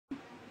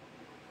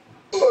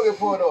gonna get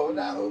pulled over?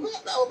 Now,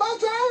 about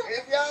driving?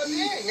 If y'all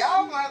did,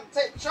 y'all gonna have to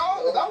take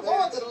charge, because I'm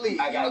going to the league.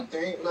 I got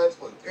 3 blunts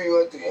for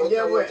 313.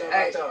 Yeah, what?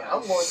 Hey,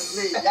 I'm going to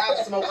the league. Y'all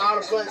can smoke all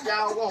the blunts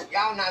y'all want.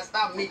 Y'all not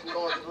stopping me from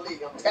going to the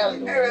league. I'm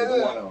telling you. Hey,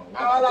 look,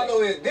 all I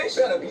know is this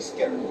better be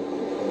scary.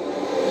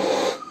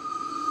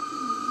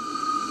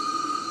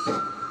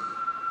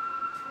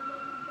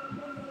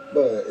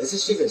 But is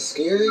this even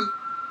scary?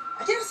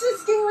 Yes,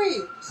 it's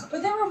scary.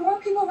 But there were more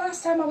people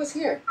last time I was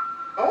here.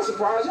 I'm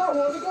surprised y'all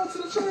wanted to go to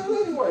the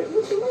trail anyway.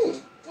 What you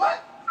mean?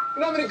 What?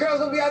 You know how many girls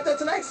gonna be out there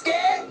tonight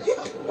scared?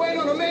 Waiting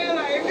on a man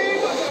like me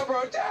for some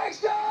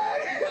protection.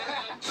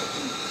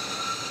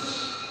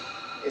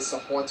 It's a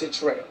haunted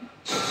trail.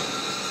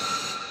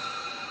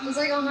 It's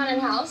like a haunted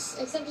house,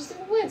 except just in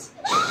the woods.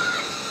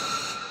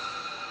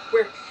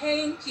 We're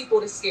paying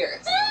people to scare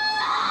us.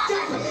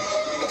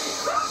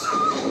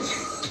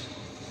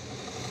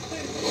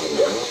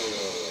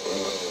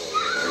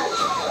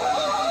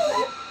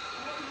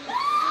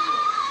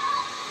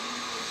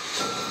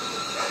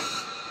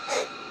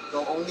 The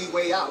only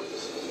way out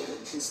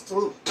is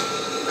through.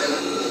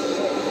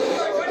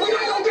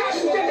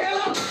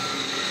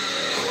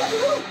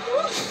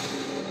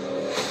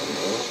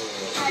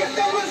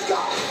 Let's go.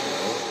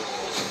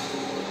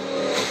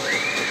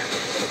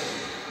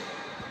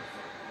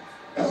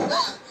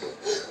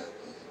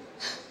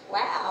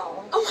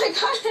 Wow. Oh my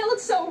God, that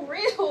looks so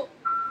real.